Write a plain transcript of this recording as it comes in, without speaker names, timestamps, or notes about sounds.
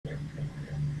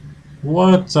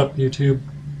What's up, YouTube?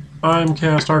 I'm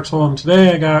Chaos Dark Soul, and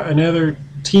today I got another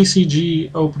TCG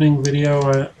opening video.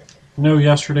 I know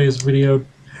yesterday's video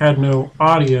had no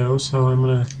audio, so I'm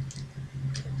gonna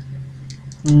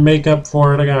make up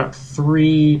for it. I got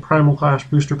 3 Primal Clash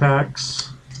booster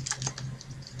packs.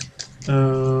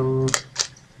 We'll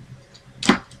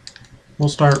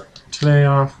start today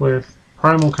off with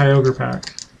Primal Kyogre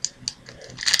pack.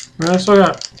 And I also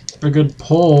got a good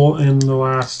pull in the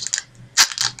last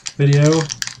video.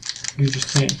 You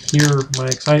just can't hear my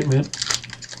excitement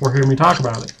or hear me talk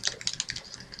about it.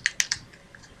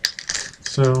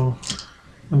 So,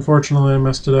 unfortunately, I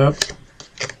messed it up.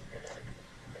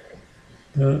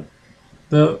 The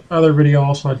other video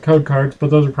also had code cards,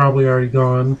 but those are probably already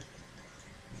gone.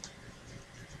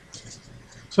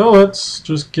 So let's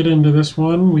just get into this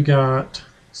one. We got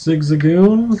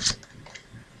Zigzagoon,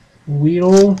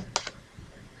 Weedle,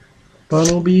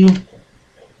 Bunnelby,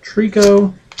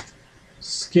 Trico,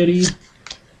 Skitty,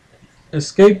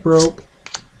 Escape Rope,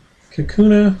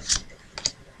 Kakuna,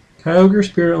 Kyogre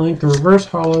Spirit Link. The reverse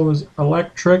holo is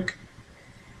Electric,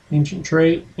 Ancient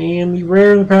Trait, and the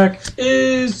rare in the pack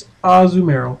is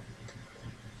Azumarill.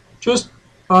 Just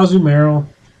Azumarill.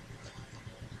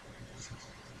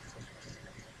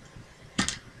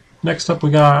 Next up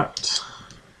we got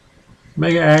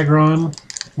Mega Aggron,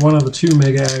 one of the 2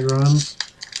 Mega Aggrons.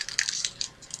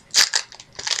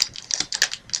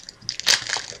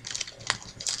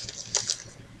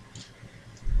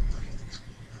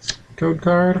 Code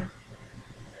card.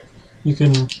 You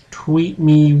can tweet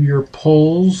me your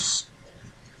polls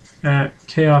at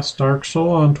Chaos Dark Soul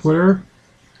on Twitter.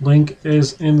 Link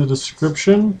is in the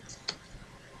description.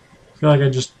 I feel like I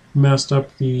just messed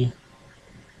up the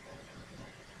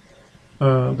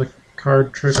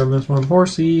card trick on this one.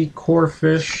 Horsey,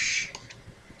 Corfish,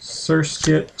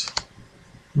 Surskit,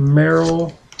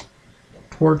 Meryl,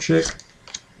 Torchic,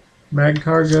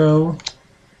 Magcargo,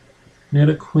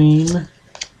 Nidoqueen,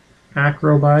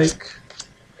 Acrobike,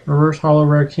 reverse holo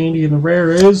rare candy, and the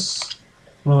rare is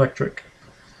an Electric.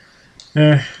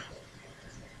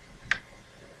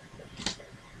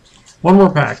 One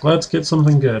more pack. Let's get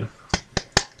something good.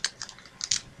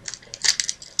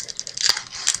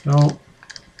 Don't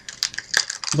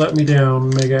let me down,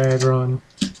 Mega Aggron.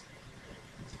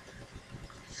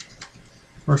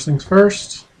 First things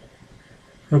first.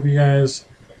 Hope you guys,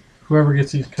 whoever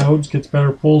gets these codes, gets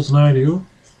better pulls than I do.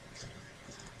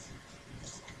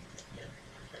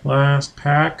 Last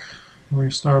pack, we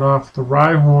start off with the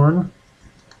Rhyhorn,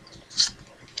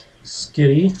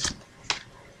 Skitty,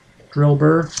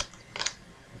 Drillbur,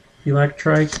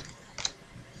 Electrike,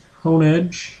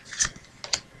 Honedge,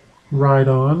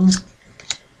 Rhydon,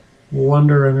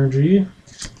 Wonder Energy,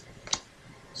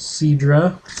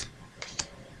 Seadra,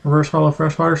 reverse holo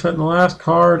freshwater set, and the last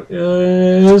card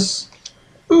is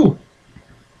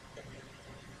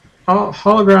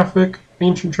holographic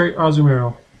Ancient Trait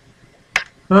Azumarill.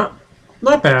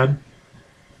 Not bad.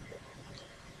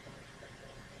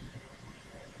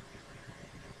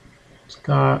 It's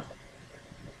got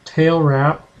Tail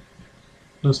Wrap,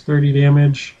 does 30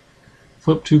 damage.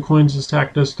 Flip 2 coins, this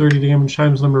attack does 30 damage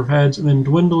times number of heads, and then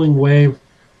Dwindling Wave,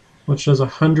 which does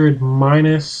 100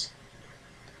 minus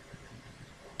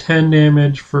 10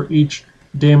 damage for each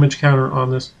damage counter on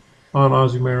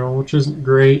Azumarill, which isn't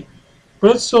great,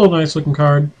 but it's still a nice looking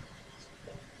card.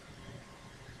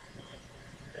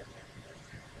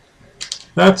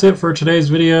 That's it for today's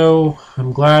video.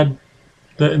 I'm glad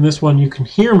that in this one you can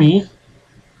hear me.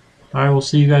 I will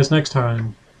see you guys next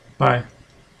time. Bye.